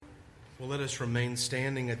Well, let us remain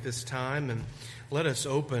standing at this time and let us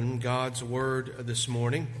open God's Word this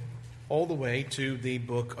morning all the way to the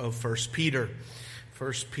book of 1 Peter.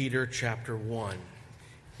 1 Peter chapter 1.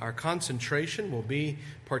 Our concentration will be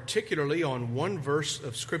particularly on one verse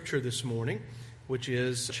of Scripture this morning, which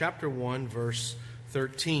is chapter 1, verse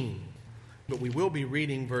 13. But we will be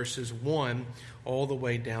reading verses 1 all the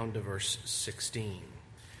way down to verse 16.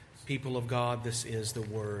 People of God, this is the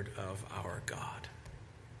Word of our God.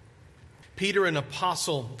 Peter, an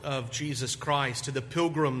apostle of Jesus Christ, to the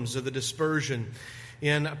pilgrims of the dispersion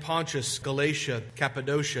in Pontus, Galatia,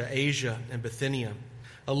 Cappadocia, Asia, and Bithynia,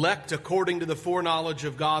 elect according to the foreknowledge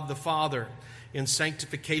of God the Father, in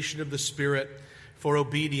sanctification of the Spirit, for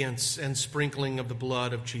obedience and sprinkling of the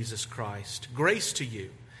blood of Jesus Christ. Grace to you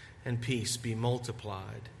and peace be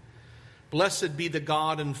multiplied. Blessed be the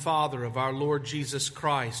God and Father of our Lord Jesus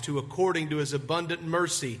Christ, who according to his abundant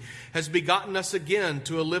mercy has begotten us again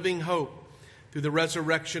to a living hope through the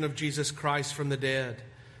resurrection of Jesus Christ from the dead,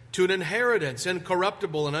 to an inheritance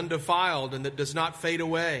incorruptible and undefiled and that does not fade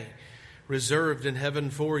away, reserved in heaven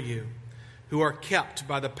for you, who are kept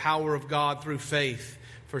by the power of God through faith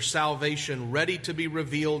for salvation, ready to be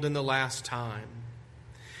revealed in the last time.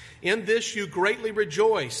 In this you greatly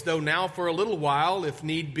rejoice, though now for a little while, if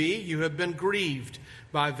need be, you have been grieved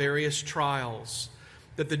by various trials,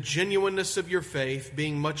 that the genuineness of your faith,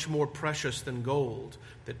 being much more precious than gold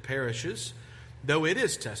that perishes, though it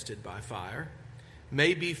is tested by fire,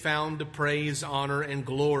 may be found to praise, honor, and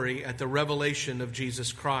glory at the revelation of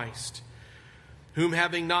Jesus Christ, whom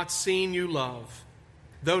having not seen you love.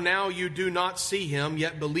 Though now you do not see him,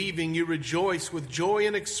 yet believing you rejoice with joy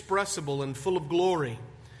inexpressible and full of glory,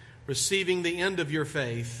 receiving the end of your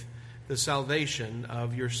faith, the salvation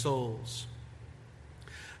of your souls.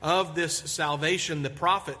 Of this salvation the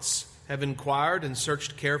prophets have inquired and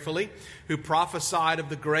searched carefully, who prophesied of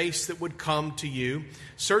the grace that would come to you,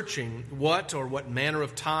 searching what manner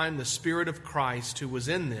of time the Spirit of Christ who was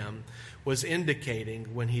in them was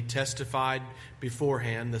indicating when he testified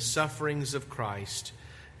beforehand the sufferings of Christ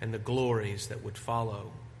and the glories that would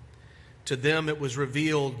follow. To them it was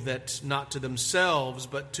revealed that not to themselves,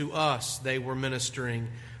 but to us they were ministering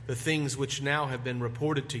the things which now have been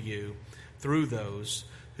reported to you through those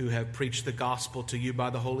who have preached the gospel to you by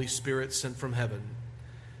the Holy Spirit sent from heaven,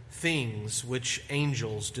 things which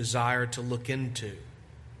angels desire to look into.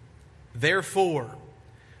 Therefore,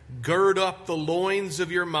 gird up the loins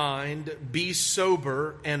of your mind, be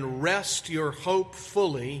sober, and rest your hope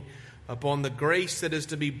fully upon the grace that is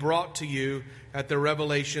to be brought to you at the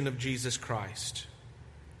revelation of Jesus Christ.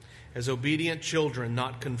 As obedient children,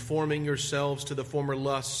 not conforming yourselves to the former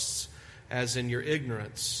lusts as in your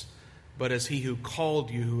ignorance, but as he who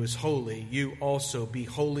called you, who is holy, you also be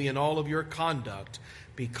holy in all of your conduct,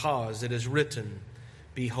 because it is written,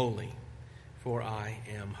 be holy, for I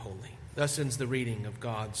am holy. Thus ends the reading of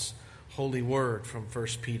God's holy word from 1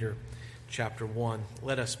 Peter chapter 1.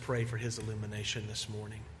 Let us pray for his illumination this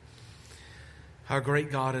morning. Our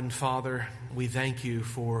great God and Father, we thank you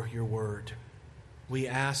for your word. We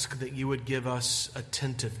ask that you would give us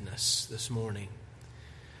attentiveness this morning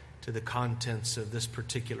to the contents of this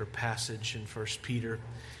particular passage in 1 Peter.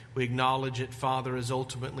 We acknowledge it, Father, as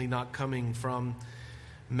ultimately not coming from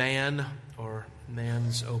man or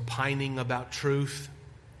man's opining about truth,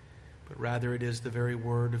 but rather it is the very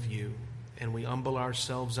word of you. And we humble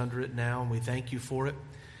ourselves under it now, and we thank you for it.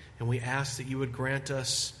 And we ask that you would grant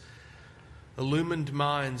us illumined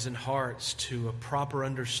minds and hearts to a proper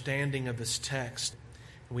understanding of this text.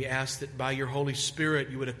 And we ask that by your Holy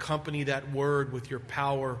Spirit you would accompany that word with your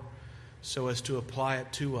power so as to apply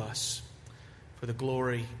it to us for the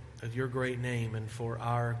glory of your great name and for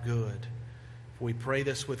our good. For we pray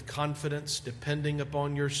this with confidence, depending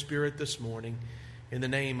upon your Spirit this morning, in the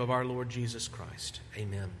name of our Lord Jesus Christ.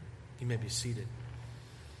 Amen. You may be seated.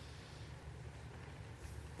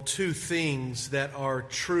 Two things that are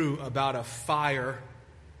true about a fire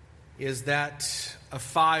is that a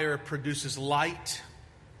fire produces light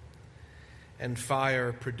and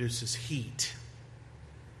fire produces heat.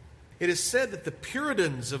 It is said that the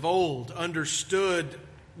Puritans of old understood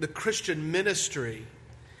the Christian ministry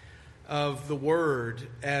of the word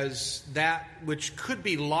as that which could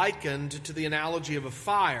be likened to the analogy of a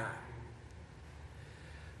fire.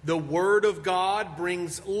 The word of God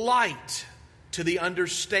brings light to the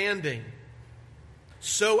understanding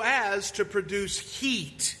so as to produce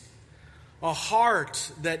heat, a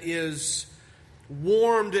heart that is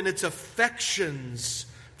warmed in its affections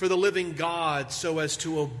for the living God so as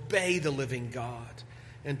to obey the living God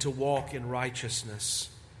and to walk in righteousness.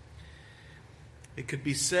 It could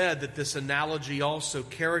be said that this analogy also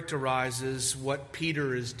characterizes what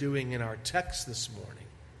Peter is doing in our text this morning.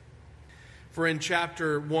 For in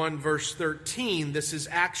chapter 1, verse 13, this is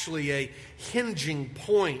actually a hinging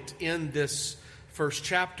point in this first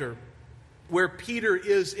chapter, where Peter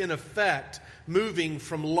is in effect moving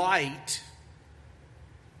from light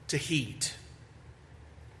to heat.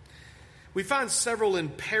 We find several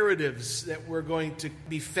imperatives that we're going to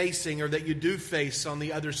be facing, or that you do face on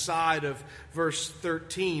the other side of verse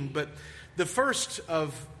 13. But the first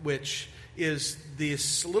of which is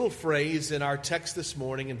this little phrase in our text this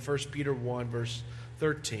morning in 1 Peter 1, verse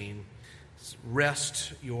 13.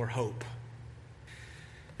 Rest your hope.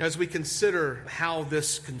 As we consider how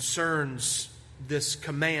this concerns this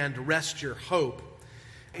command, rest your hope,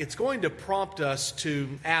 it's going to prompt us to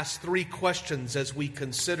ask three questions as we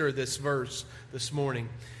consider this verse this morning.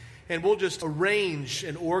 And we'll just arrange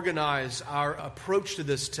and organize our approach to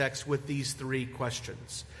this text with these three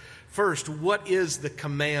questions. First, what is the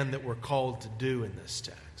command that we're called to do in this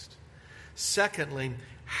text? Secondly,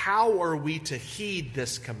 how are we to heed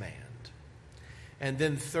this command? And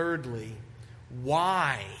then thirdly,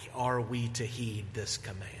 why are we to heed this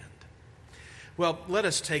command? Well, let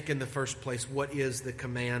us take in the first place, what is the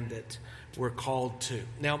command that we're called to?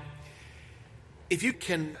 Now, if you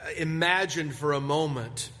can imagine for a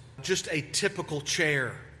moment just a typical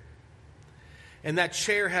chair, and that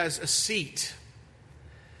chair has a seat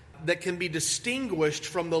that can be distinguished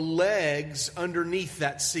from the legs underneath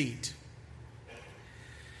that seat.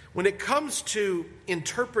 When it comes to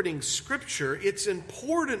interpreting Scripture, it's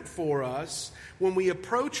important for us when we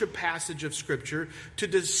approach a passage of Scripture to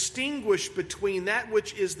distinguish between that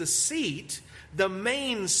which is the seat, the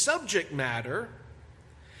main subject matter,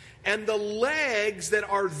 and the legs that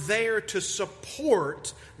are there to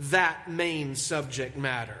support that main subject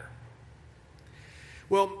matter.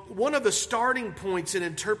 Well, one of the starting points in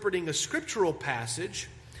interpreting a scriptural passage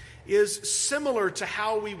is similar to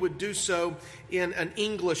how we would do so in an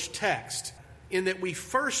English text, in that we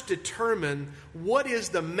first determine what is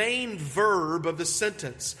the main verb of the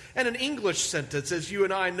sentence. And an English sentence, as you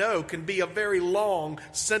and I know, can be a very long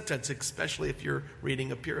sentence, especially if you're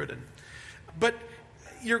reading a Puritan. But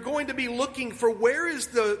you're going to be looking for where is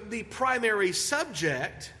the primary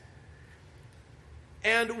subject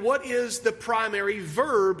and what is the primary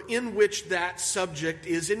verb in which that subject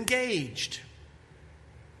is engaged.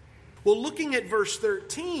 Well, looking at verse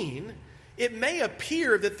 13, it may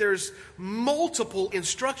appear that there's multiple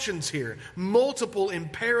instructions here, multiple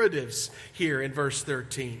imperatives here in verse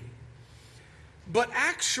 13. But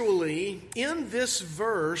actually, in this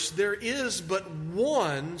verse, there is but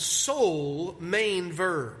one sole main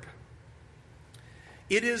verb.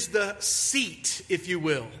 It is the seat, if you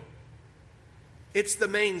will. It's the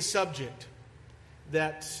main subject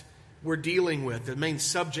that we're dealing with, the main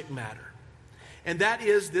subject matter. And that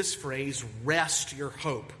is this phrase, rest your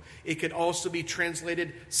hope. It could also be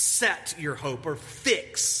translated, set your hope, or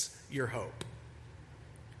fix your hope.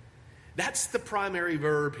 That's the primary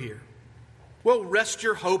verb here. Well, rest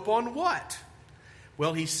your hope on what?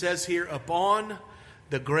 Well, he says here, upon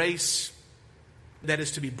the grace that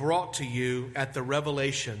is to be brought to you at the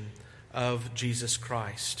revelation of Jesus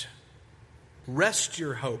Christ. Rest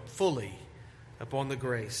your hope fully upon the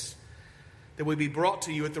grace that will be brought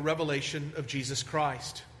to you at the revelation of Jesus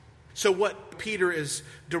Christ. So what Peter is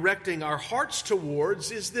directing our hearts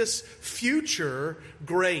towards is this future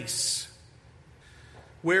grace,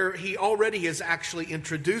 where he already has actually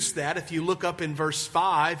introduced that. If you look up in verse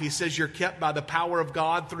 5, he says you're kept by the power of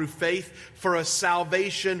God through faith for a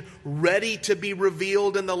salvation ready to be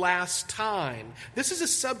revealed in the last time. This is a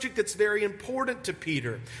subject that's very important to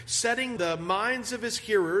Peter, setting the minds of his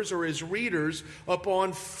hearers or his readers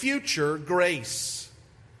upon future grace.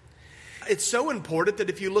 It's so important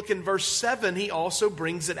that if you look in verse 7, he also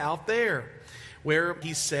brings it out there, where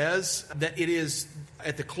he says that it is,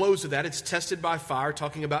 at the close of that, it's tested by fire,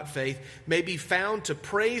 talking about faith, may be found to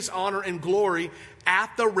praise, honor, and glory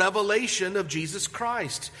at the revelation of Jesus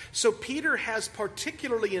Christ. So Peter has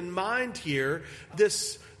particularly in mind here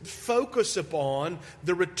this focus upon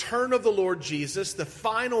the return of the Lord Jesus, the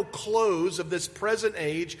final close of this present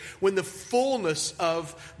age, when the fullness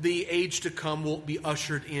of the age to come will be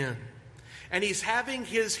ushered in. And he's having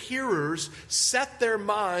his hearers set their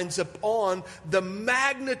minds upon the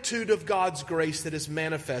magnitude of God's grace that is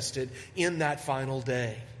manifested in that final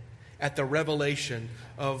day at the revelation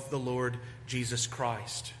of the Lord Jesus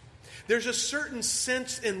Christ. There's a certain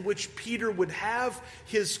sense in which Peter would have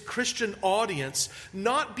his Christian audience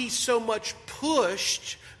not be so much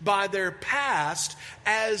pushed by their past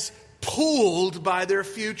as pulled by their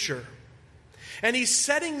future. And he's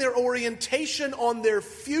setting their orientation on their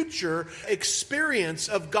future experience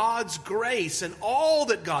of God's grace and all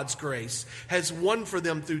that God's grace has won for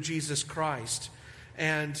them through Jesus Christ.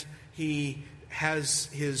 And he has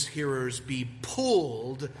his hearers be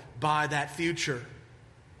pulled by that future.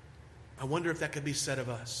 I wonder if that could be said of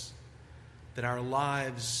us, that our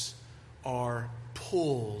lives are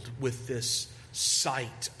pulled with this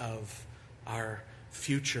sight of our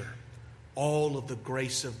future. All of the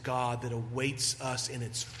grace of God that awaits us in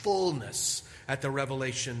its fullness at the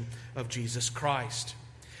revelation of Jesus Christ.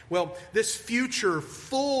 Well, this future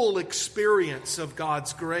full experience of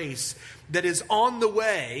God's grace that is on the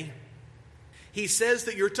way, he says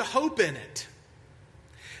that you're to hope in it.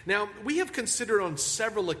 Now, we have considered on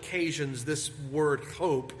several occasions this word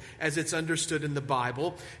hope as it's understood in the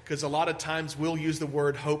Bible, because a lot of times we'll use the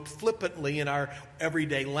word hope flippantly in our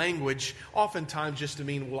everyday language, oftentimes just to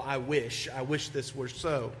mean, well, I wish this were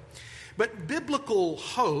so. But biblical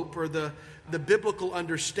hope, or the biblical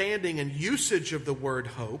understanding and usage of the word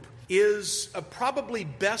hope, is probably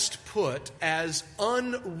best put as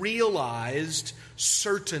unrealized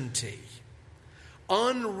certainty.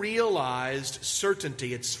 Unrealized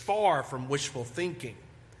certainty. It's far from wishful thinking.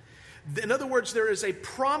 In other words, there is a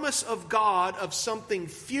promise of God of something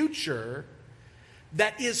future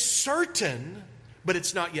that is certain, but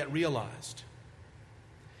it's not yet realized.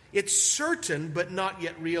 It's certain, but not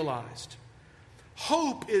yet realized.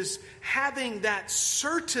 Hope is having that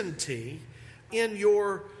certainty in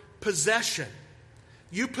your possession.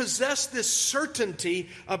 You possess this certainty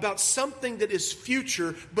about something that is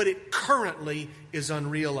future, but it currently is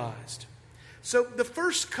unrealized. So the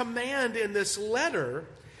first command in this letter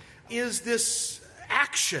is this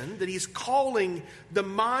action that he's calling the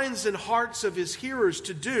minds and hearts of his hearers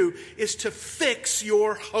to do, is to fix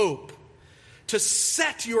your hope. To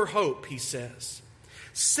set your hope, he says.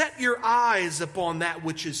 Set your eyes upon that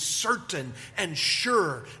which is certain and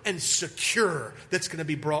sure and secure that's going to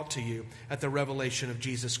be brought to you at the revelation of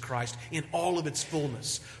Jesus Christ in all of its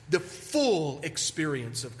fullness. The full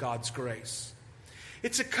experience of God's grace.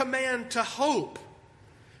 It's a command to hope,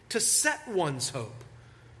 to set one's hope,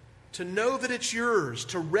 to know that it's yours,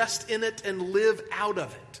 to rest in it and live out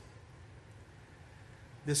of it.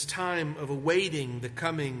 This time of awaiting the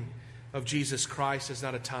coming of Jesus Christ is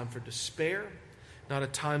not a time for despair, not a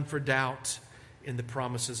time for doubt in the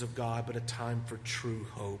promises of God, but a time for true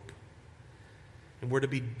hope. And we're to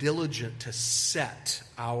be diligent to set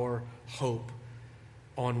our hope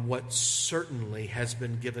on what certainly has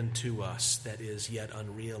been given to us that is yet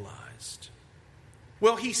unrealized.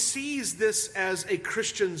 Well, he sees this as a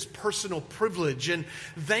Christian's personal privilege, and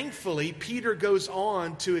thankfully Peter goes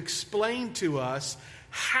on to explain to us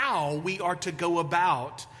how we are to go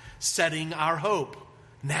about setting our hope.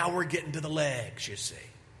 Now we're getting to the legs, you see.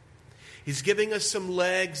 He's giving us some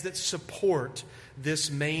legs that support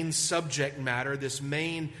this main subject matter, this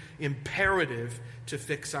main imperative to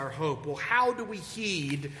fix our hope. Well, how do we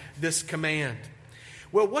heed this command?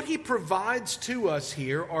 Well, what he provides to us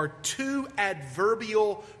here are two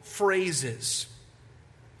adverbial phrases.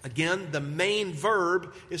 Again, the main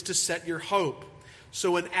verb is to set your hope.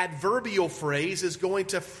 So an adverbial phrase is going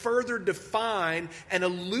to further define and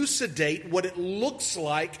elucidate what it looks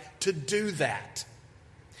like to do that.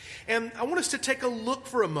 And I want us to take a look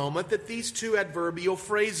for a moment at these two adverbial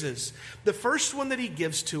phrases. The first one that he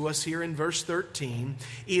gives to us here in verse 13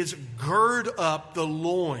 is gird up the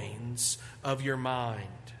loins of your mind.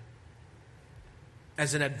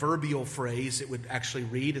 As an adverbial phrase, it would actually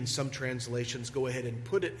read, in some translations go ahead and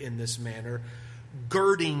put it in this manner,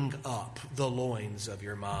 girding up the loins of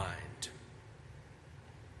your mind.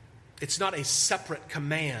 It's not a separate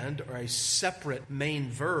command or a separate main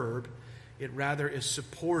verb. It rather is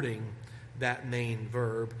supporting that main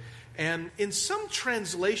verb. And in some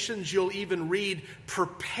translations, you'll even read,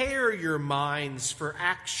 prepare your minds for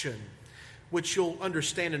action, which you'll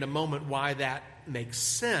understand in a moment why that makes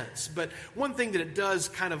sense. But one thing that it does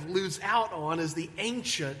kind of lose out on is the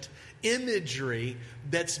ancient imagery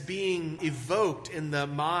that's being evoked in the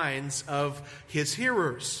minds of his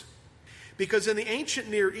hearers. Because in the ancient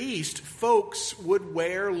Near East, folks would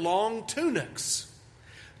wear long tunics.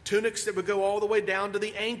 Tunics that would go all the way down to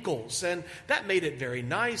the ankles. And that made it very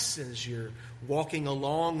nice as you're walking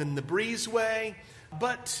along in the breezeway.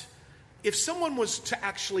 But if someone was to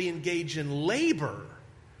actually engage in labor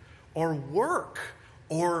or work,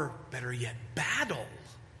 or better yet, battle,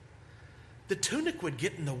 the tunic would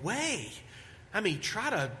get in the way. I mean, try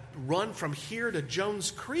to run from here to Jones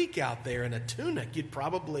Creek out there in a tunic. You'd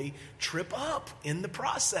probably trip up in the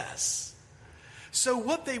process. So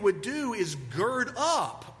what they would do is gird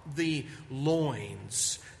up the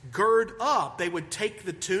loins. Gird up. They would take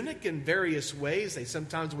the tunic in various ways. They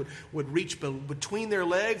sometimes would reach between their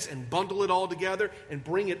legs and bundle it all together and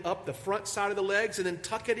bring it up the front side of the legs and then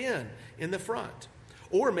tuck it in the front.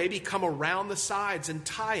 Or maybe come around the sides and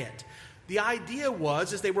tie it. The idea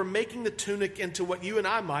was they were making the tunic into what you and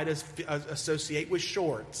I might associate with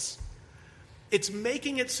shorts. It's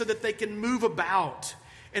making it so that they can move about.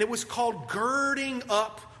 And it was called girding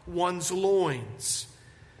up one's loins.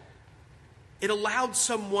 It allowed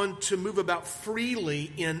someone to move about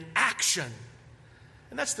freely in action.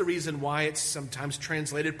 And that's the reason why it's sometimes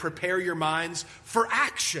translated, prepare your minds for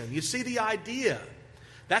action. You see the idea?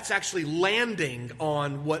 That's actually landing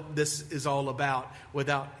on what this is all about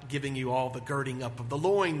without giving you all the girding up of the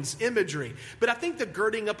loins imagery. But I think the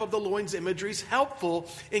girding up of the loins imagery is helpful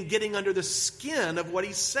in getting under the skin of what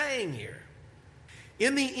he's saying here.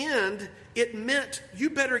 In the end, it meant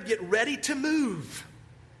you better get ready to move.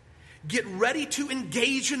 Get ready to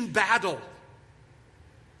engage in battle.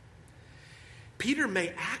 Peter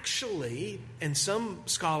may actually, and some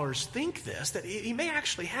scholars think this, that he may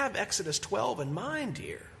actually have Exodus 12 in mind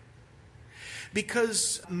here.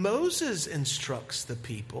 Because Moses instructs the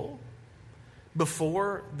people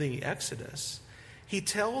before the Exodus. He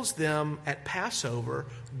tells them at Passover,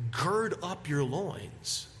 gird up your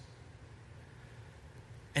loins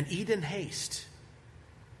and eat in haste.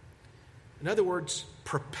 In other words,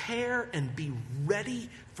 prepare and be ready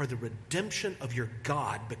for the redemption of your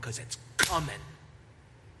God because it's coming.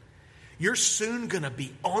 You're soon going to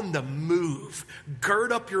be on the move.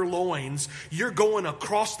 Gird up your loins. You're going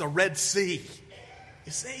across the Red Sea.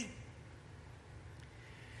 You see?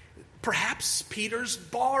 Perhaps Peter's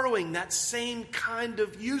borrowing that same kind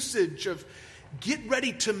of usage of get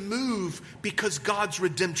ready to move because God's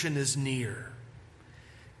redemption is near.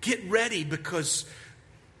 Get ready because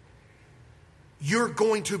you're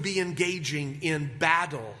going to be engaging in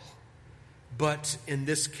battle. But in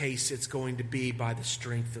this case, it's going to be by the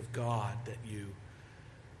strength of God that you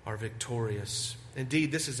are victorious.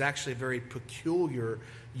 Indeed, this is actually a very peculiar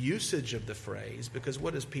usage of the phrase, because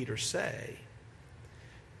what does Peter say?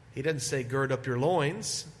 He doesn't say, gird up your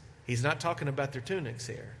loins. He's not talking about their tunics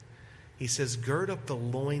here. He says, gird up the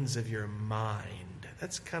loins of your mind.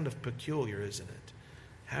 That's kind of peculiar, isn't it?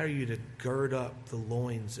 How are you to gird up the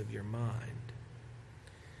loins of your mind?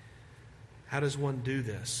 How does one do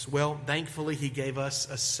this? Well, thankfully, he gave us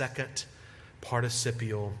a second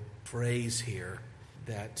participial phrase here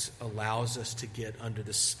that allows us to get under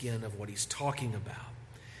the skin of what he's talking about.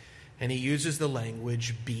 And he uses the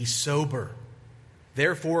language, be sober.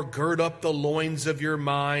 Therefore, gird up the loins of your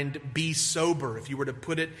mind, be sober. If you were to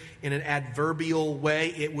put it in an adverbial way,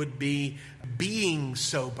 it would be being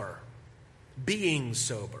sober. Being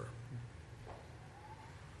sober.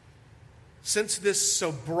 Since this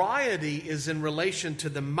sobriety is in relation to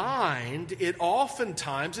the mind, it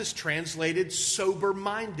oftentimes is translated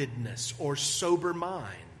sober-mindedness or sober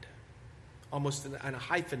mind, almost in a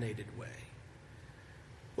hyphenated way.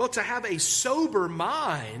 Well, to have a sober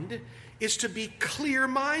mind is to be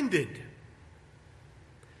clear-minded.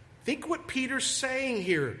 Think what Peter's saying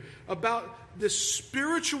here about the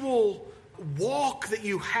spiritual walk that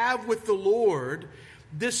you have with the Lord,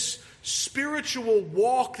 this spiritual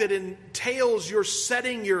walk that entails your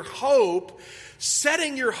setting your hope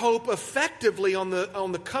effectively on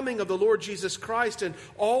the coming of the Lord Jesus Christ and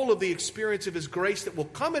all of the experience of His grace that will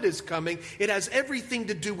come at His coming. It has everything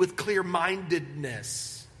to do with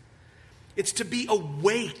clear-mindedness. It's to be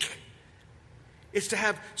awake. It's to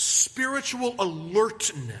have spiritual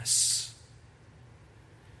alertness.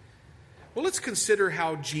 Well, let's consider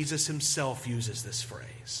how Jesus Himself uses this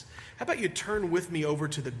phrase. How about you turn with me over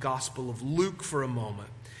to the Gospel of Luke for a moment?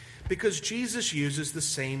 Because Jesus uses the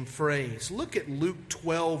same phrase. Look at Luke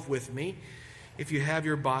 12 with me, if you have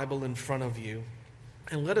your Bible in front of you.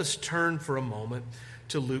 And let us turn for a moment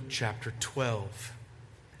to Luke chapter 12.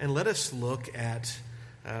 And let us look at,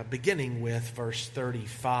 beginning with verse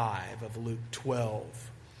 35 of Luke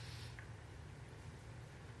 12.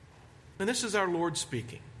 And this is our Lord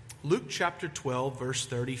speaking. Luke chapter 12, verse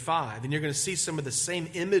 35. And you're going to see some of the same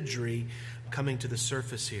imagery coming to the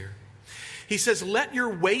surface here. He says, let your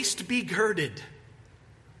waist be girded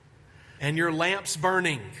and your lamps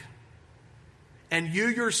burning. And you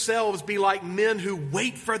yourselves be like men who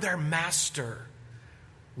wait for their master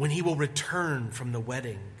when he will return from the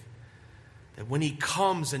wedding. That when he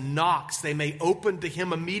comes and knocks, they may open to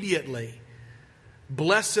him immediately.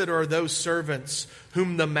 Blessed are those servants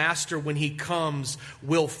whom the master, when he comes,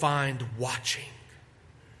 will find watching.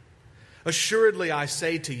 Assuredly, I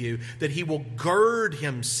say to you that he will gird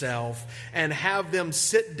himself and have them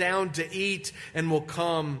sit down to eat and will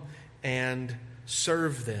come and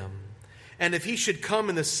serve them. And if he should come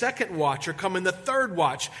in the second watch or come in the third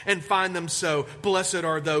watch and find them so, blessed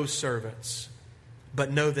are those servants.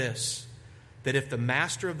 But know this, that if the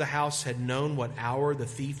master of the house had known what hour the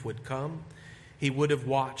thief would come, he would have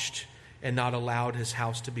watched and not allowed his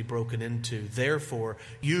house to be broken into. Therefore,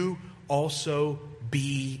 you also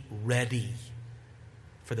be ready,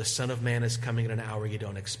 for the Son of Man is coming at an hour you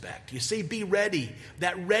don't expect. You see, be ready.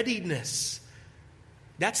 That readiness,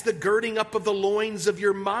 that's the girding up of the loins of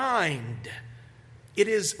your mind. It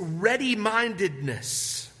is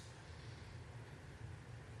ready-mindedness.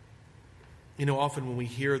 You know, often when we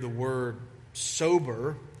hear the word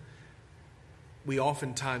sober, we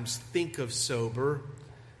oftentimes think of sober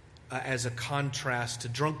as a contrast to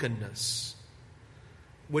drunkenness,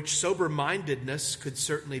 which sober-mindedness could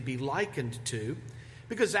certainly be likened to,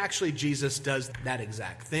 because actually Jesus does that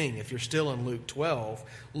exact thing. If you're still in Luke 12,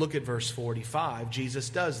 look at verse 45. Jesus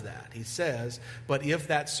does that. He says, but if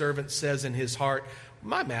that servant says in his heart,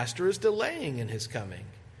 my master is delaying in his coming,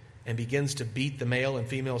 and begins to beat the male and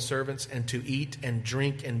female servants and to eat and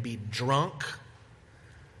drink and be drunk,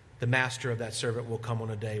 the master of that servant will come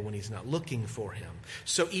on a day when he's not looking for him.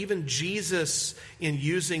 So even Jesus, in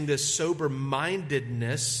using this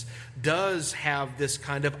sober-mindedness, does have this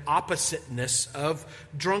kind of oppositeness of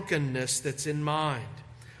drunkenness that's in mind.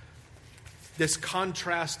 This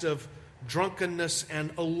contrast of drunkenness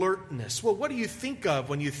and alertness. Well, what do you think of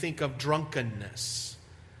when you think of drunkenness?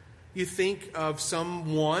 You think of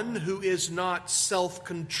someone who is not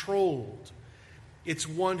self-controlled. It's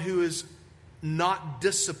one who is not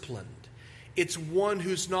disciplined. It's one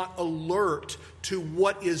who's not alert to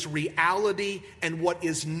what is reality and what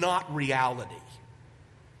is not reality.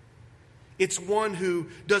 It's one who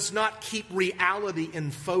does not keep reality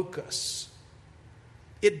in focus.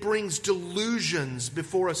 It brings delusions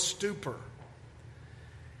before a stupor.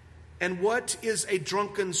 And what is a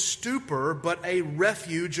drunken stupor but a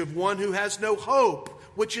refuge of one who has no hope,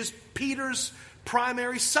 which is Peter's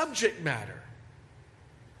primary subject matter?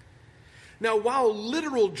 Now, while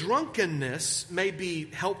literal drunkenness may be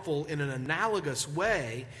helpful in an analogous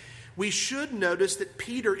way, we should notice that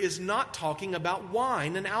Peter is not talking about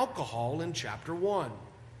wine and alcohol in chapter 1.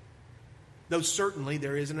 Though certainly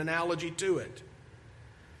there is an analogy to it.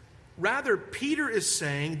 Rather, Peter is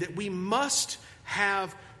saying that we must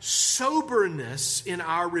have soberness in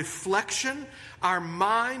our reflection. Our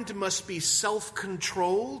mind must be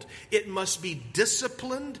self-controlled. It must be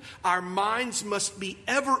disciplined. Our minds must be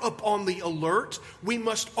ever upon the alert. We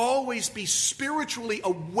must always be spiritually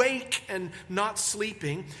awake and not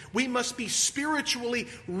sleeping. We must be spiritually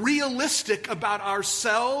realistic about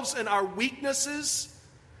ourselves and our weaknesses.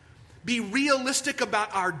 Be realistic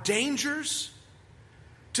about our dangers.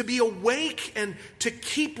 To be awake and to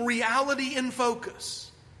keep reality in focus.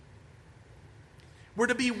 We're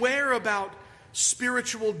to beware about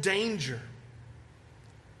spiritual danger.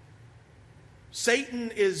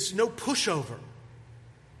 Satan is no pushover.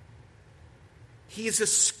 He is a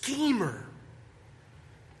schemer.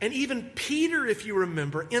 And even Peter, if you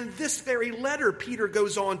remember, in this very letter, Peter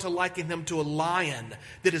goes on to liken him to a lion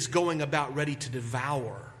that is going about ready to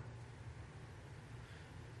devour.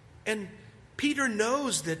 And Peter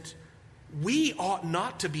knows that we ought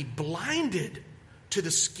not to be blinded to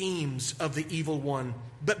the schemes of the evil one,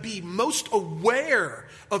 but be most aware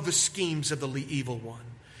of the schemes of the evil one.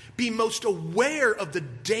 Be most aware of the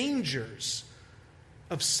dangers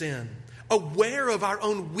of sin. Aware of our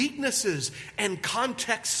own weaknesses and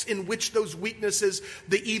contexts in which those weaknesses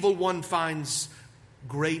the evil one finds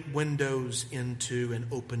great windows into and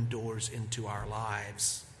open doors into our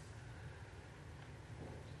lives.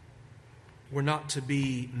 We're not to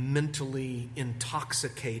be mentally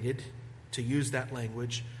intoxicated, to use that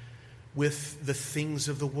language, with the things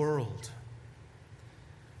of the world.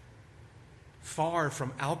 Far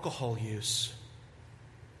from alcohol use,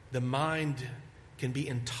 the mind can be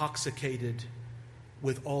intoxicated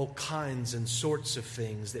with all kinds and sorts of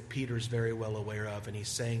things that Peter's very well aware of. And he's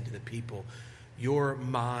saying to the people, your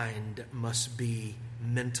mind must be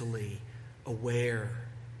mentally aware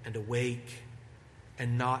and awake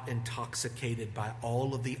and not intoxicated by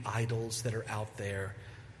all of the idols that are out there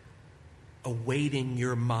awaiting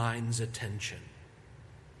your mind's attention.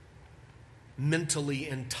 Mentally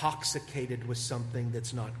intoxicated with something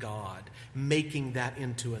that's not God, making that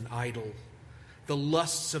into an idol. The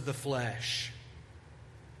lusts of the flesh,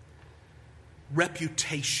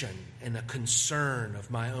 reputation, and a concern of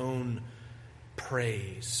my own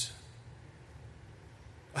praise,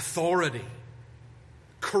 authority,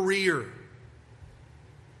 career,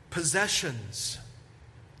 possessions.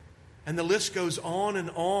 And the list goes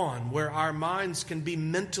on, where our minds can be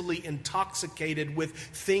mentally intoxicated with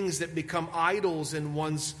things that become idols in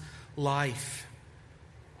one's life.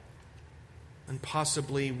 And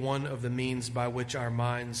possibly one of the means by which our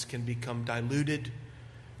minds can become diluted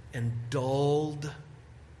and dulled,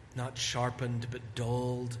 not sharpened, but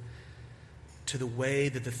dulled, to the way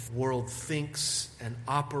that the world thinks and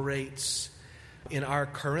operates in our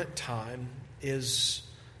current time is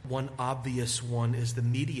one obvious one is the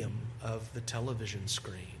medium of the television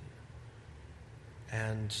screen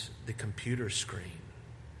and the computer screen.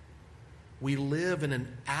 We live in an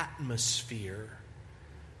atmosphere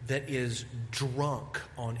that is drunk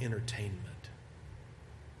on entertainment,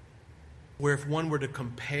 where if one were to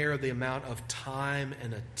compare the amount of time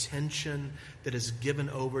and attention that is given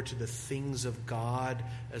over to the things of God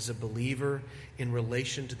as a believer in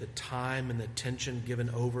relation to the time and attention given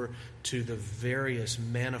over to the various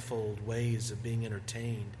manifold ways of being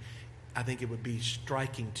entertained, I think it would be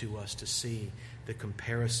striking to us to see the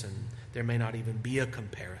comparison. There may not even be a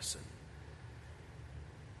comparison.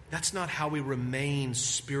 That's not how we remain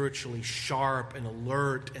spiritually sharp and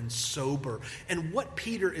alert and sober. And what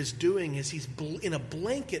Peter is doing is he's, in a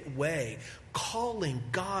blanket way, calling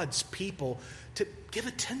God's people to give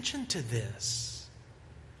attention to this.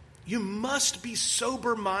 You must be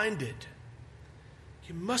sober-minded.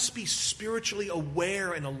 You must be spiritually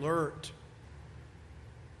aware and alert.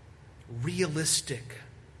 Realistic.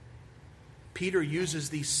 Peter uses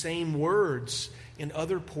these same words in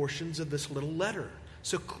other portions of this little letter.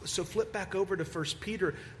 So flip back over to 1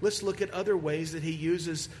 Peter. Let's look at other ways that he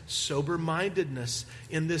uses sober-mindedness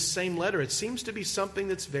in this same letter. It seems to be something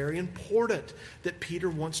that's very important that Peter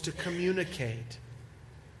wants to communicate.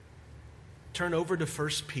 Turn over to 1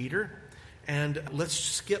 Peter and let's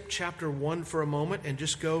skip chapter 1 for a moment and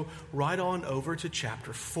just go right on over to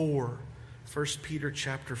chapter 4. 1 Peter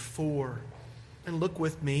chapter 4. And look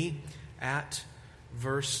with me at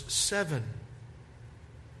verse 7.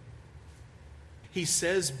 He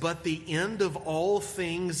says, "But the end of all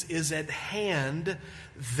things is at hand.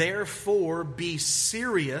 Therefore be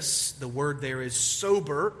serious," the word there is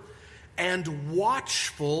sober, "and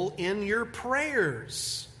watchful in your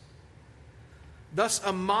prayers. Thus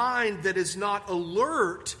a mind that is not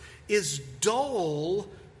alert is dulled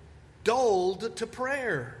to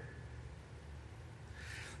prayer."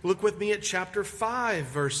 Look with me at chapter 5,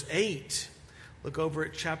 verse 8. Look over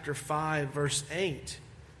at chapter 5, verse 8.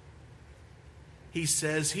 He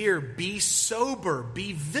says here, "Be sober,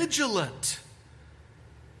 be vigilant,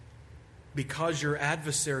 because your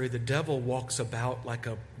adversary, the devil, walks about like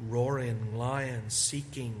a roaring lion,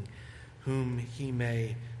 seeking whom he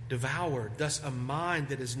may devour. Thus a mind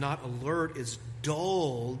that is not alert is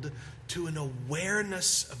dulled to an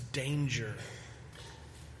awareness of danger."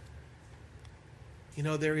 You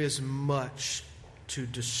know, there is much to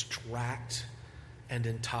distract and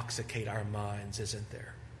intoxicate our minds, isn't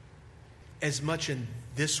there? As much in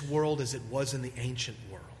this world as it was in the ancient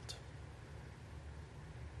world.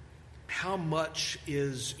 How much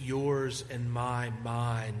is yours and my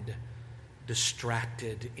mind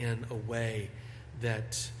distracted in a way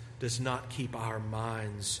that does not keep our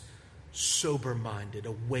minds sober-minded,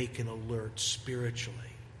 awake and alert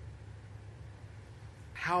spiritually?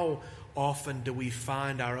 How often do we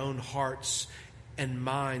find our own hearts and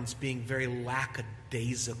minds being very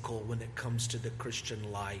lackadaisical when it comes to the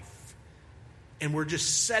Christian life? And we're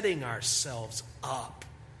just setting ourselves up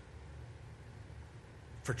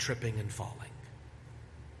for tripping and falling.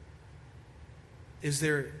 Is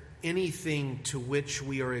there anything to which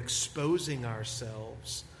we are exposing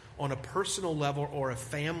ourselves on a personal level or a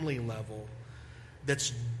family level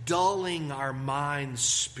that's dulling our minds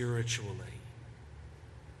spiritually?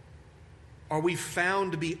 Are we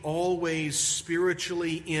found to be always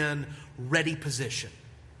spiritually in ready position?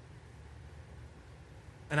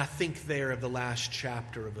 And I think there of the last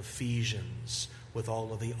chapter of Ephesians with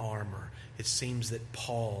all of the armor. It seems that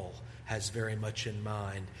Paul has very much in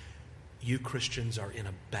mind, you Christians are in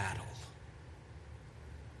a battle.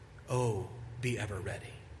 Oh, be ever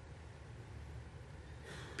ready.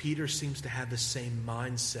 Peter seems to have the same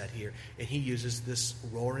mindset here, and he uses this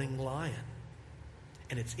roaring lion.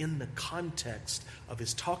 And it's in the context of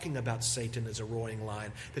his talking about Satan as a roaring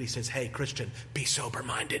lion that he says, hey, Christian, be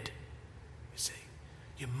sober-minded. You see,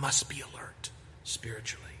 you must be alert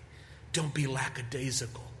spiritually. Don't be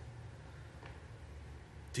lackadaisical.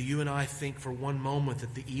 Do you and I think for one moment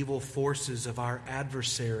that the evil forces of our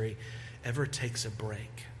adversary ever takes a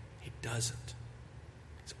break? He doesn't.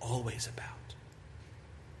 It's always about.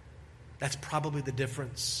 That's probably the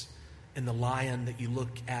difference and the lion that you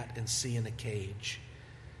look at and see in a cage,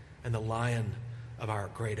 and the lion of our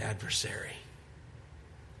great adversary.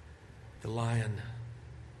 The lion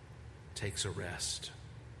takes a rest.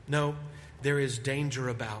 No, there is danger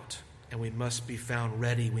about, and we must be found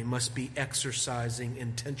ready. We must be exercising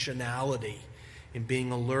intentionality in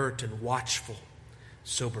being alert and watchful,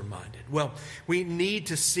 sober-minded. Well, we need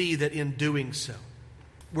to see that in doing so,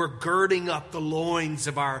 we're girding up the loins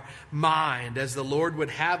of our mind as the Lord would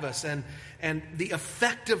have us. And the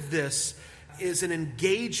effect of this is an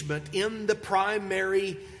engagement in the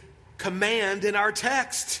primary command in our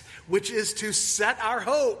text, which is to set our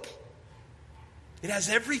hope. It has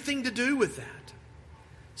everything to do with that.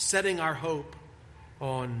 Setting our hope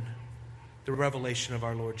on the revelation of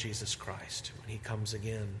our Lord Jesus Christ when He comes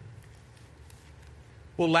again.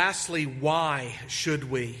 Well, lastly, why should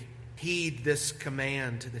we heed this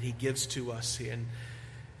command that He gives to us? And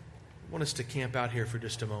I want us to camp out here for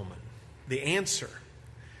just a moment. The answer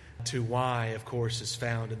to why, of course, is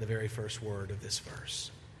found in the very first word of this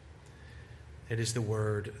verse. It is the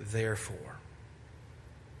word therefore.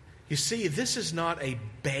 You see, this is not a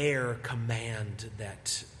bare command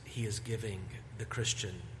that He is giving the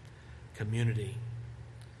Christian community.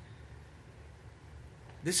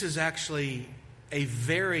 This is actually a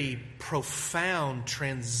very profound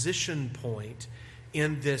transition point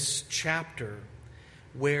in this chapter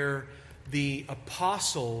where the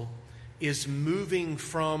apostle is moving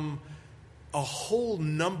from a whole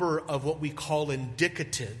number of what we call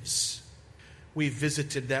indicatives. We've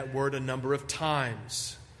visited that word a number of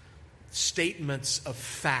times. Statements of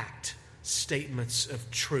fact, statements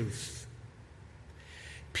of truth.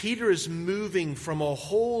 Peter is moving from a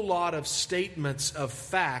whole lot of statements of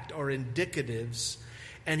fact or indicatives,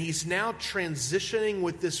 and he's now transitioning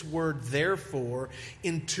with this word therefore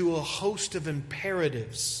into a host of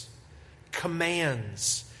imperatives,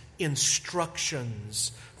 commands,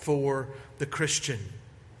 instructions for the Christian.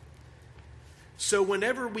 So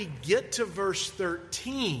whenever we get to verse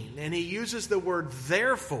 13 and he uses the word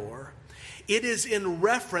therefore, it is in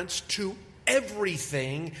reference to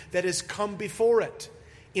everything that has come before it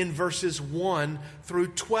in verses 1 through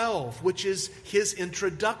 12, which is his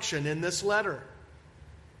introduction in this letter.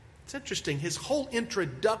 It's interesting. His whole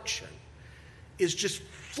introduction is just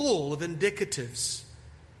full of indicatives,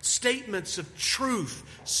 statements of truth,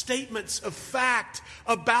 statements of fact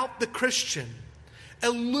about the Christian,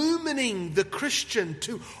 illumining the Christian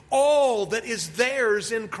to all that is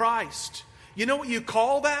theirs in Christ. You know what you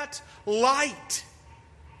call that? Light.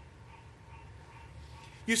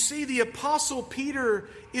 You see, the Apostle Peter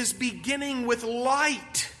is beginning with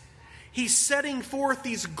light. He's setting forth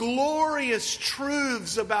these glorious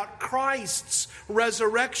truths about Christ's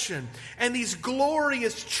resurrection and these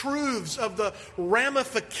glorious truths of the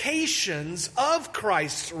ramifications of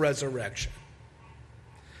Christ's resurrection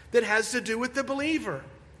that has to do with the believer.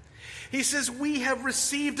 He says, we have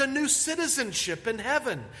received a new citizenship in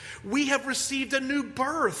heaven. We have received a new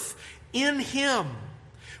birth in Him.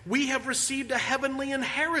 We have received a heavenly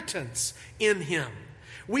inheritance in Him.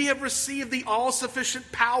 We have received the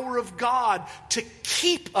all-sufficient power of God to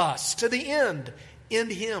keep us to the end in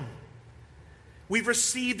Him. We've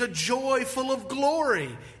received a joy full of glory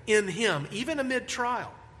in Him, even amid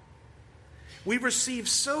trial. We've received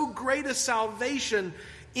so great a salvation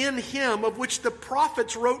in Him, of which the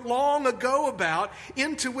prophets wrote long ago about,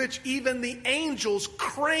 into which even the angels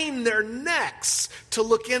crane their necks to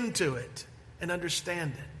look into it and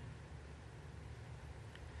understand it.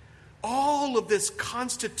 All of this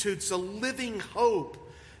constitutes a living hope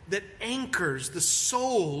that anchors the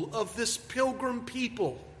soul of this pilgrim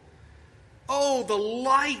people. Oh, the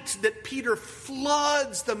light that Peter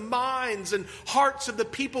floods the minds and hearts of the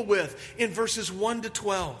people with in verses 1 to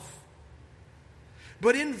 12.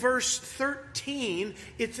 But in verse 13,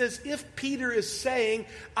 it's as if Peter is saying,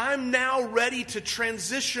 I'm now ready to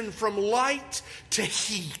transition from light to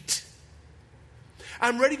heat.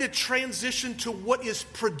 I'm ready to transition to what is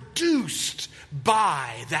produced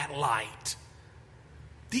by that light.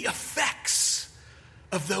 The effects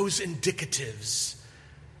of those indicatives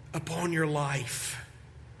upon your life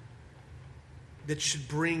that should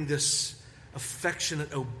bring this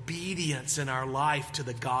affectionate obedience in our life to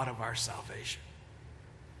the God of our salvation.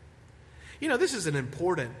 You know, this is an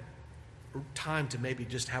important time to maybe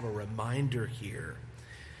just have a reminder here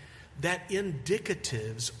that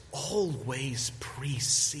indicatives always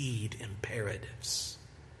precede imperatives.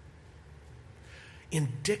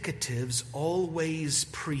 Indicatives always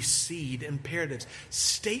precede imperatives.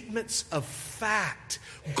 Statements of fact,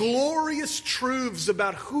 glorious truths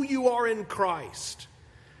about who you are in Christ,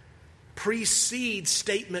 precede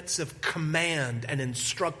statements of command and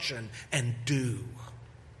instruction and do.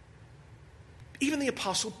 Even the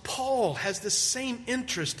Apostle Paul has the same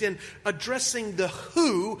interest in addressing the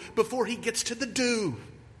who before he gets to the do.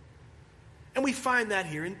 And we find that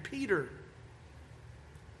here in Peter.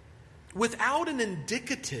 Without an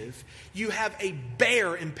indicative, you have a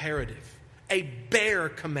bare imperative, a bare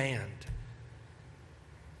command.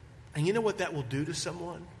 And you know what that will do to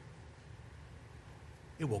someone?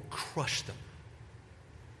 It will crush them.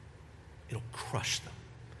 It'll crush them.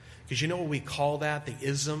 Because you know what we call that, the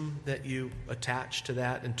ism that you attach to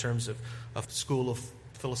that in terms of a school of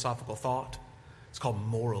philosophical thought? It's called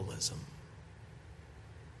moralism.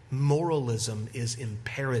 Moralism is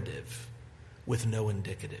imperative with no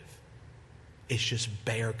indicative. It's just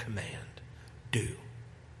bare command. Do.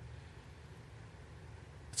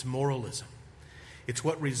 It's moralism. It's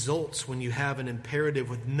what results when you have an imperative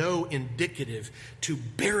with no indicative to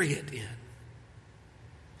bury it in.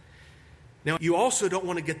 Now, you also don't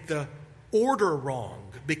want to get the order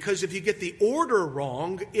wrong, because if you get the order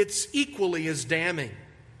wrong, it's equally as damning.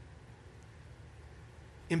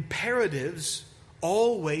 Imperatives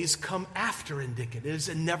always come after indicatives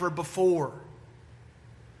and never before.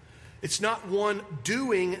 It's not one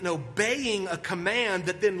doing and obeying a command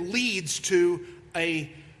that then leads to an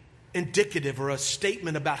indicative or a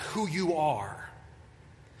statement about who you are.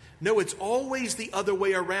 No, it's always the other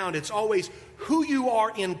way around. It's always who you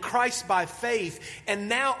are in Christ by faith. And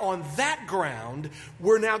now on that ground,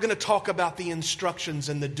 we're now going to talk about the instructions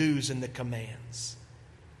and the do's and the commands.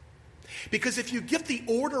 Because if you get the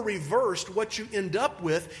order reversed, what you end up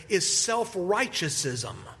with is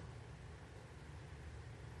self-righteousism.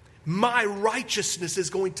 My righteousness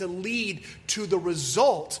is going to lead to the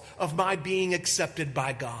result of my being accepted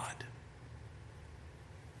by God.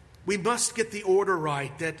 We must get the order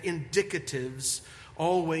right, that indicatives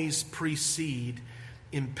always precede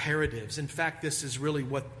imperatives. In fact, this is really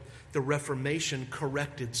what the Reformation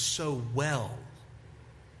corrected so well.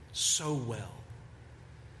 So well.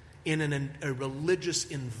 In a religious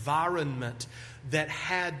environment that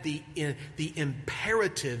had the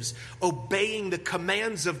imperatives obeying the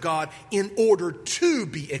commands of God in order to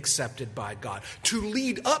be accepted by God, to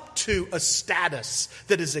lead up to a status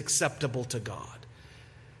that is acceptable to God.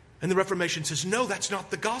 And the Reformation says, no, that's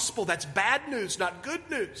not the gospel. That's bad news, not good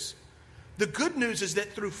news. The good news is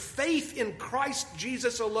that through faith in Christ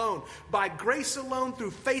Jesus alone, by grace alone,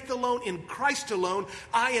 through faith alone, in Christ alone,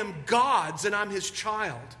 I am God's and I'm His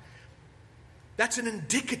child. That's an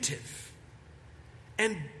indicative.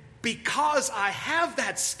 And because I have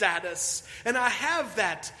that status and I have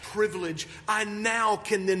that privilege, I now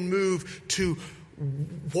can then move to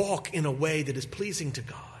walk in a way that is pleasing to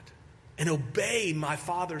God and obey my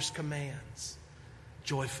Father's commands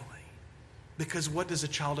joyfully. Because what does a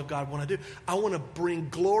child of God want to do? I want to bring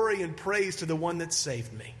glory and praise to the one that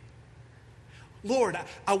saved me. Lord,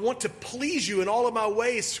 I want to please you in all of my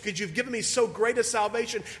ways because you've given me so great a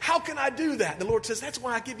salvation. How can I do that? The Lord says, that's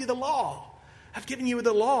why I give you the law. I've given you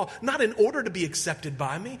the law, not in order to be accepted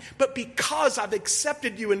by me, but because I've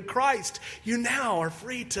accepted you in Christ, you now are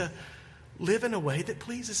free to live in a way that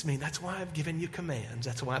pleases me. That's why I've given you commands.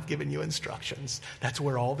 That's why I've given you instructions. That's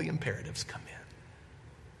where all the imperatives come in.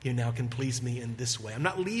 You now can please me in this way. I'm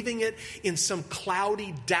not leaving it in some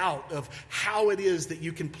cloudy doubt of how it is that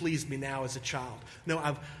you can please me now as a child. No,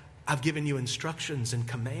 I've given you instructions and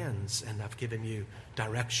commands, and I've given you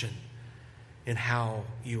direction in how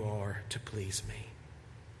you are to please me.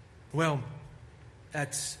 Well,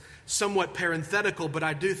 that's somewhat parenthetical, but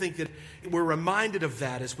I do think that we're reminded of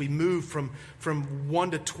that as we move from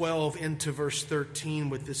 1 to 12 into verse 13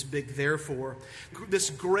 with this big therefore. This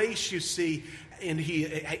grace, you see, and he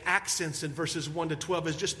accents in verses 1 to 12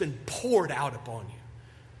 has just been poured out upon you.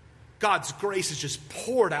 God's grace is just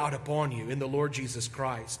poured out upon you in the Lord Jesus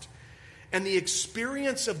Christ. And the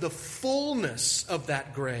experience of the fullness of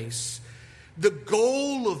that grace, the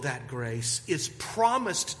goal of that grace, is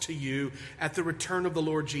promised to you at the return of the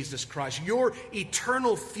Lord Jesus Christ. Your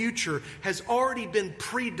eternal future has already been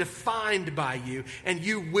predefined by you, and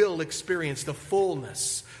you will experience the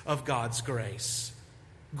fullness of God's grace.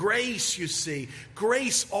 Grace, you see,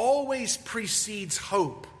 grace always precedes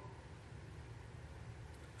hope.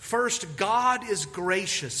 First, God is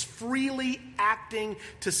gracious, freely acting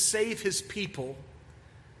to save His people.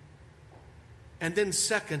 And then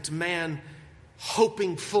second, man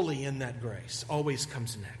hoping fully in that grace always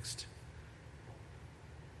comes next.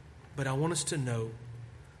 But I want us to know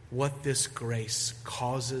what this grace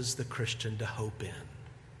causes the Christian to hope in.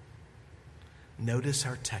 Notice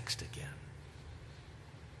our text again.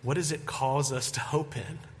 What does it cause us to hope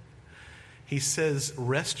in? He says,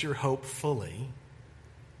 rest your hope fully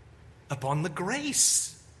upon the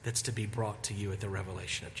grace that's to be brought to you at the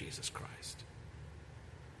revelation of Jesus Christ.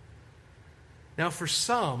 Now, for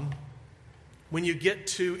some, when you get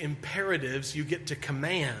to imperatives, you get to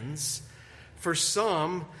commands. For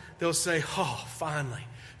some, they'll say, oh, finally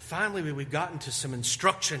we've gotten to some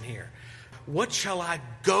instruction here. What shall I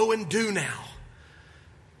go and do now?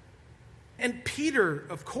 And Peter,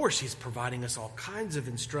 of course, he's providing us all kinds of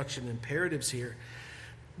instruction and imperatives here.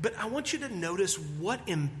 But I want you to notice what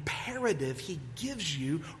imperative he gives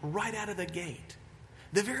you right out of the gate.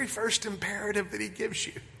 The very first imperative that he gives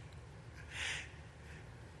you.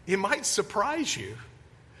 It might surprise you.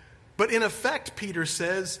 But in effect, Peter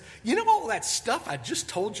says, you know all that stuff I just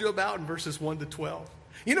told you about in verses 1 to 12?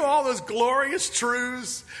 You know all those glorious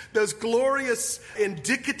truths, those glorious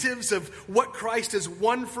indicatives of what Christ has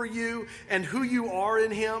won for you and who you are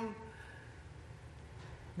in him?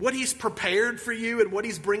 What he's prepared for you and what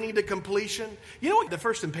he's bringing to completion? You know what the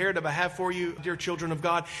first imperative I have for you, dear children of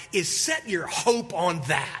God, is set your hope on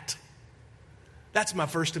that. That's my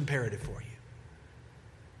first imperative for you.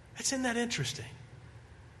 Isn't that interesting?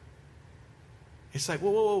 It's like,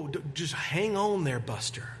 whoa, just hang on there,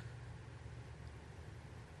 Buster.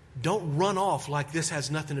 Don't run off like this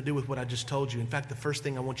has nothing to do with what I just told you. In fact, the first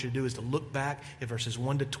thing I want you to do is to look back at verses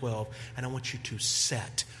 1 to 12, and I want you to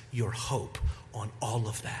set your hope on all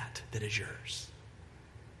of that is yours.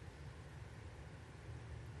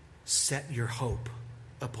 Set your hope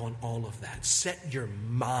upon all of that. Set your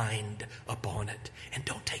mind upon it, and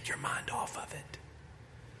don't take your mind off of it.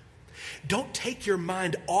 Don't take your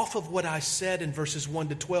mind off of what I said in verses 1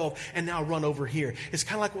 to 12 and now run over here. It's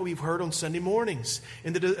kind of like what we've heard on Sunday mornings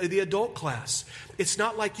in the adult class. It's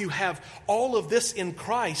not like you have all of this in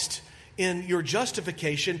Christ in your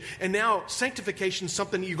justification and now sanctification is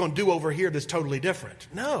something that you're going to do over here that's totally different.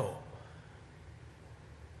 No.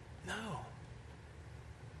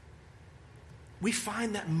 We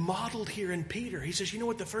find that modeled here in Peter. He says, you know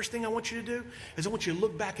what the first thing I want you to do is I want you to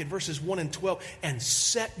look back at verses 1 and 12 and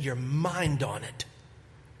set your mind on it.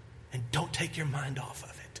 And don't take your mind off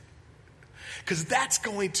of it. Because that's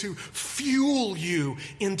going to fuel you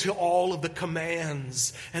into all of the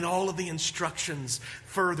commands and all of the instructions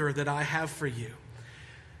further that I have for you.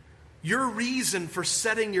 Your reason for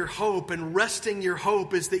setting your hope and resting your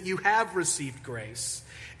hope is that you have received grace.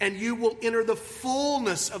 And you will enter the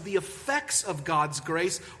fullness of the effects of God's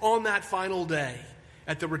grace on that final day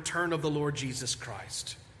at the return of the Lord Jesus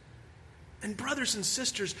Christ. And brothers and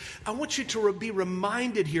sisters, I want you to be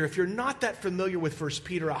reminded here, if you're not that familiar with 1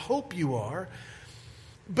 Peter, I hope you are.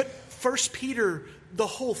 But 1 Peter, the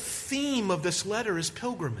whole theme of this letter is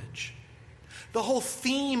pilgrimage. The whole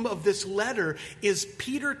theme of this letter is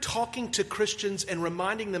Peter talking to Christians and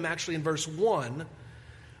reminding them actually in verse 1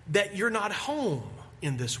 that you're not home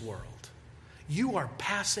in this world. You are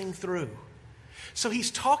passing through. So he's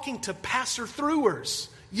talking to passer-throughers,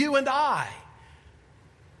 you and I.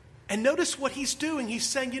 And notice what he's doing. He's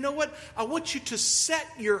saying, you know what? I want you to set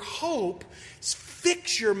your hope,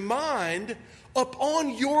 fix your mind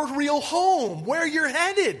upon your real home, where you're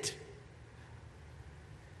headed.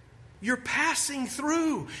 You're passing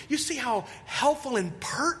through. You see how helpful and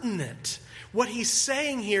pertinent what he's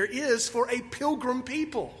saying here is for a pilgrim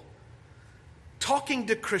people. Talking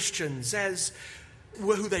to Christians as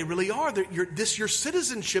who they really are. Your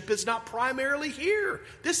citizenship is not primarily here.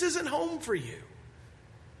 This isn't home for you.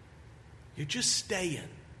 You're just staying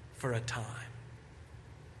for a time.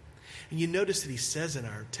 And you notice that he says in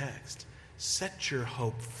our text, set your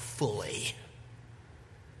hope fully.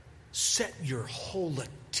 Set your whole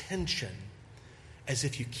attention as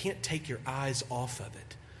if you can't take your eyes off of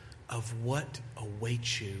it, of what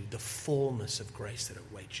awaits you, the fullness of grace that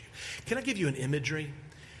awaits you. Can I give you an imagery?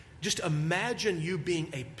 Just imagine you being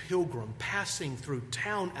a pilgrim passing through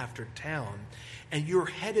town after town, and you're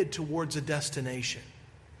headed towards a destination.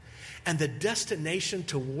 And the destination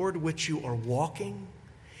toward which you are walking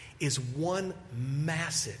is one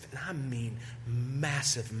massive, and I mean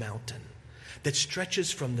massive mountain that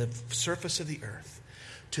stretches from the surface of the earth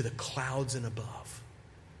to the clouds and above.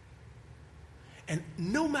 And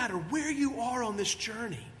no matter where you are on this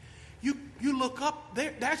journey, you look up,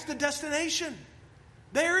 there, that's the destination.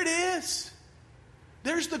 There it is.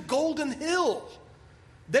 There's the golden hill.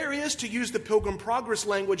 There is, to use the Pilgrim Progress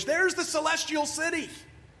language, there's the celestial city.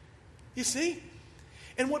 You see?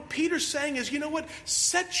 And what Peter's saying is, you know what?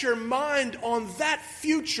 Set your mind on that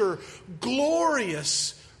future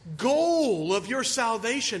glorious goal of your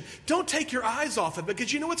salvation. Don't take your eyes off it,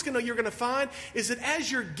 because you know what's you're going to find is that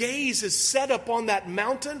as your gaze is set up on that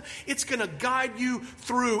mountain, it's going to guide you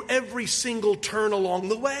through every single turn along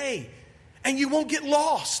the way. And you won't get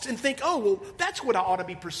lost and think, oh, well, that's what I ought to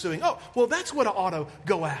be pursuing. Oh, well, that's what I ought to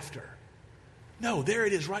go after. No, there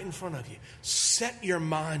it is right in front of you. Set your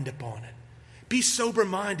mind upon it. Be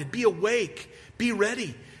sober-minded. Be awake. Be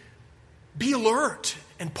ready. Be alert.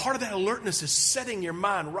 And part of that alertness is setting your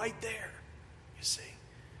mind right there, you see.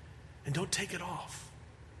 And don't take it off.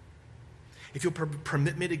 If you'll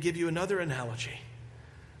permit me to give you another analogy.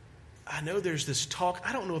 I know there's this talk.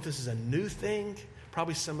 I don't know if this is a new thing.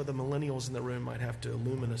 Probably some of the millennials in the room might have to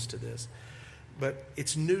illumine us to this. But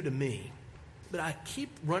it's new to me. But I keep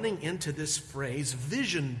running into this phrase,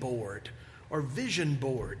 vision board or vision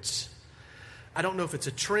boards. I don't know if it's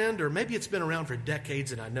a trend or maybe it's been around for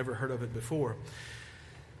decades and I've never heard of it before.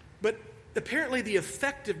 But apparently the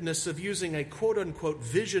effectiveness of using a quote-unquote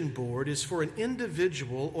vision board is for an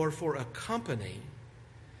individual or for a company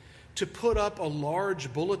to put up a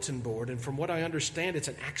large bulletin board. And from what I understand, it's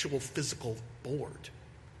an actual physical board.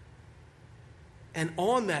 And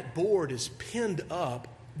on that board is pinned up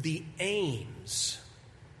the aims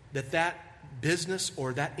that business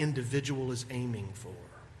or that individual is aiming for.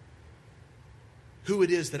 Who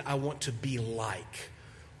it is that I want to be like.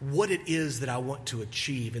 What it is that I want to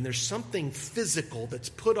achieve. And there's something physical that's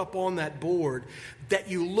put up on that board that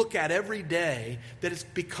you look at every day, that it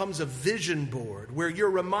becomes a vision board where you're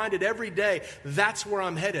reminded every day, that's where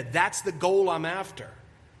I'm headed. That's the goal I'm after.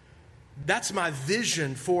 That's my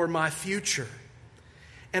vision for my future.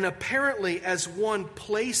 And apparently, as one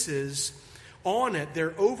places on it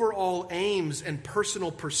their overall aims and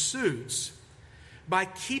personal pursuits, by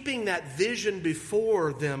keeping that vision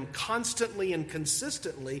before them constantly and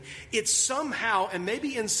consistently, it somehow, and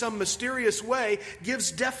maybe in some mysterious way,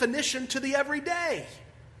 gives definition to the everyday.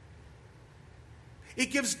 It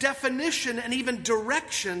gives definition and even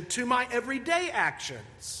direction to my everyday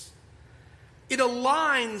actions. It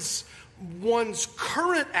aligns one's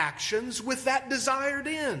current actions with that desired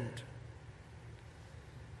end.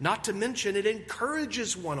 Not to mention, it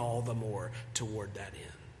encourages one all the more toward that end.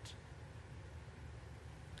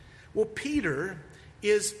 Well, Peter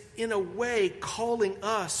is in a way calling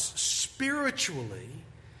us spiritually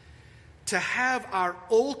to have our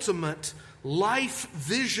ultimate life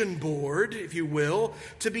vision board, if you will,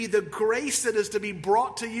 to be the grace that is to be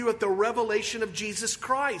brought to you at the revelation of Jesus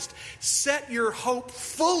Christ. Set your hope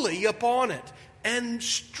fully upon it. And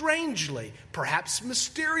strangely, perhaps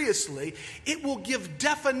mysteriously, it will give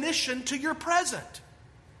definition to your present.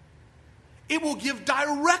 It will give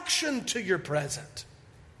direction to your present.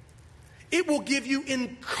 It will give you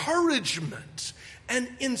encouragement and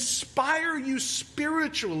inspire you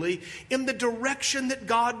spiritually in the direction that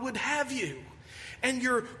God would have you. And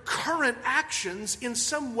your current actions in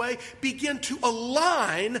some way begin to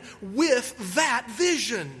align with that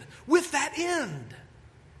vision, with that end.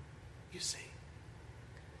 You see.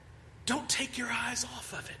 Don't take your eyes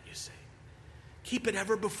off of it, you see. Keep it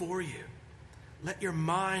ever before you. Let your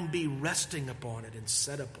mind be resting upon it and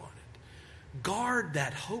set upon it. Guard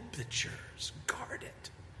that hope that's yours. Guard it.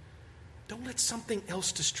 Don't let something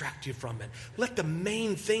else distract you from it. Let the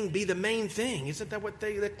main thing be the main thing. Isn't that what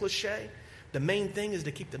the cliche? The main thing is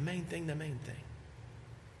to keep the main thing the main thing.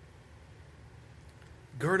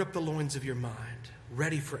 Gird up the loins of your mind,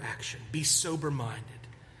 ready for action. Be sober-minded,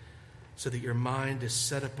 so that your mind is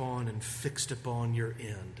set upon and fixed upon your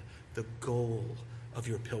end, the goal of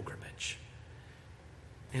your pilgrimage,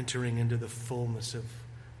 entering into the fullness of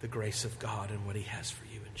the grace of God and what He has for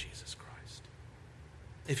you in Jesus Christ.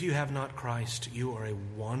 If you have not Christ, you are a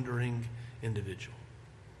wandering individual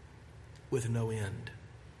with no end.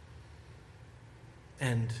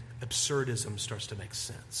 And absurdism starts to make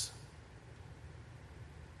sense,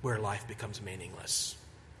 where life becomes meaningless,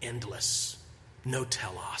 endless, no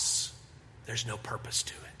telos. There's no purpose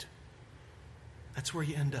to it. That's where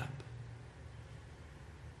you end up.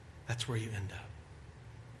 That's where you end up.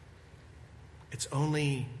 It's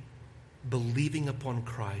only believing upon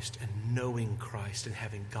Christ and knowing Christ and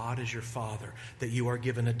having God as your Father that you are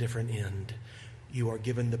given a different end. You are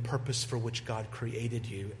given the purpose for which God created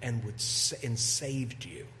you and saved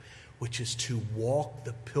you, which is to walk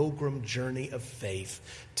the pilgrim journey of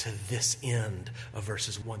faith to this end of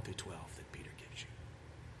verses 1 through 12 that Peter gives you.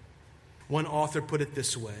 One author put it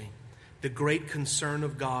this way: the great concern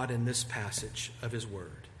of God in this passage of His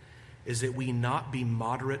Word is that we not be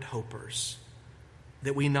moderate hopers,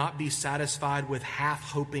 that we not be satisfied with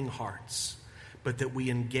half-hoping hearts, but that we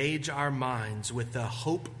engage our minds with the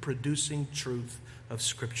hope-producing truth of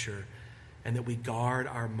Scripture, and that we guard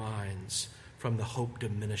our minds from the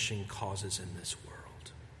hope-diminishing causes in this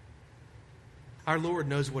world. Our Lord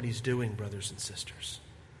knows what He's doing, brothers and sisters.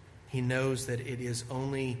 He knows that it is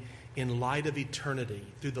only in light of eternity,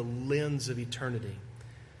 through the lens of eternity,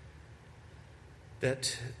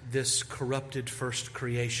 that this corrupted first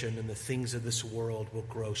creation and the things of this world will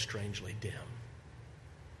grow strangely dim.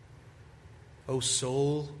 O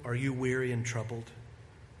soul, are you weary and troubled?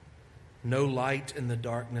 No light in the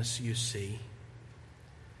darkness you see.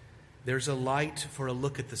 There's a light for a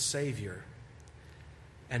look at the Savior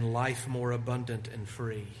and life more abundant and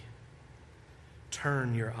free.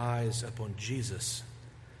 Turn your eyes upon Jesus.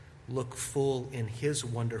 Look full in his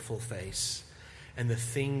wonderful face, and the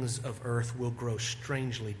things of earth will grow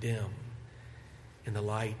strangely dim in the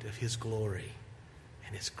light of his glory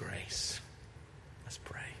and his grace. Let's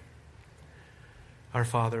pray. Our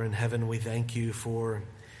Father in heaven, we thank you for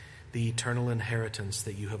the eternal inheritance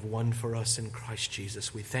that you have won for us in Christ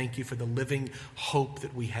Jesus. We thank you for the living hope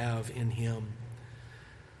that we have in him,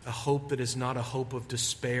 a hope that is not a hope of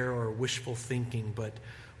despair or wishful thinking, but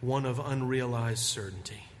one of unrealized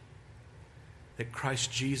certainty, that Christ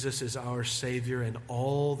Jesus is our Savior and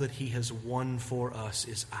all that he has won for us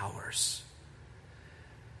is ours.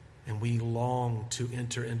 And we long to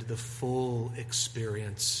enter into the full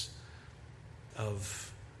experience of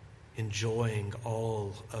enjoying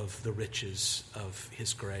all of the riches of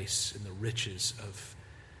his grace and the riches of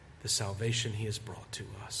the salvation he has brought to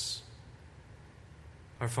us.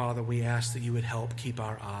 Our Father, we ask that you would help keep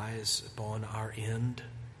our eyes upon our end,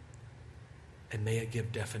 and may it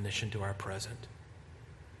give definition to our present.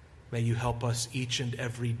 May you help us each and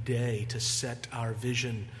every day to set our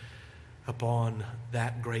vision upon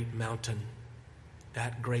that great mountain,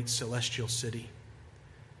 that great celestial city,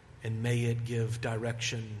 and may it give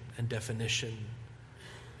direction and definition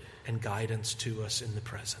and guidance to us in the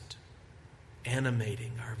present,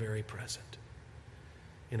 animating our very present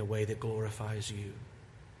in a way that glorifies you.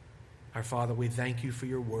 Our Father, we thank you for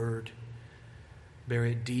your word.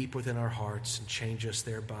 Bury it deep within our hearts and change us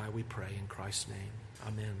thereby, we pray in Christ's name.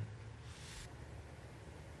 Amen.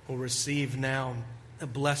 We'll receive now a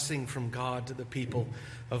blessing from God to the people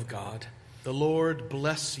of God. The Lord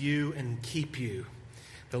bless you and keep you.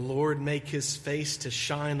 The Lord make his face to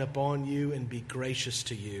shine upon you and be gracious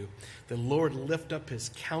to you. The Lord lift up his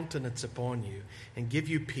countenance upon you and give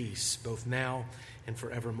you peace both now and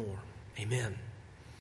forevermore. Amen.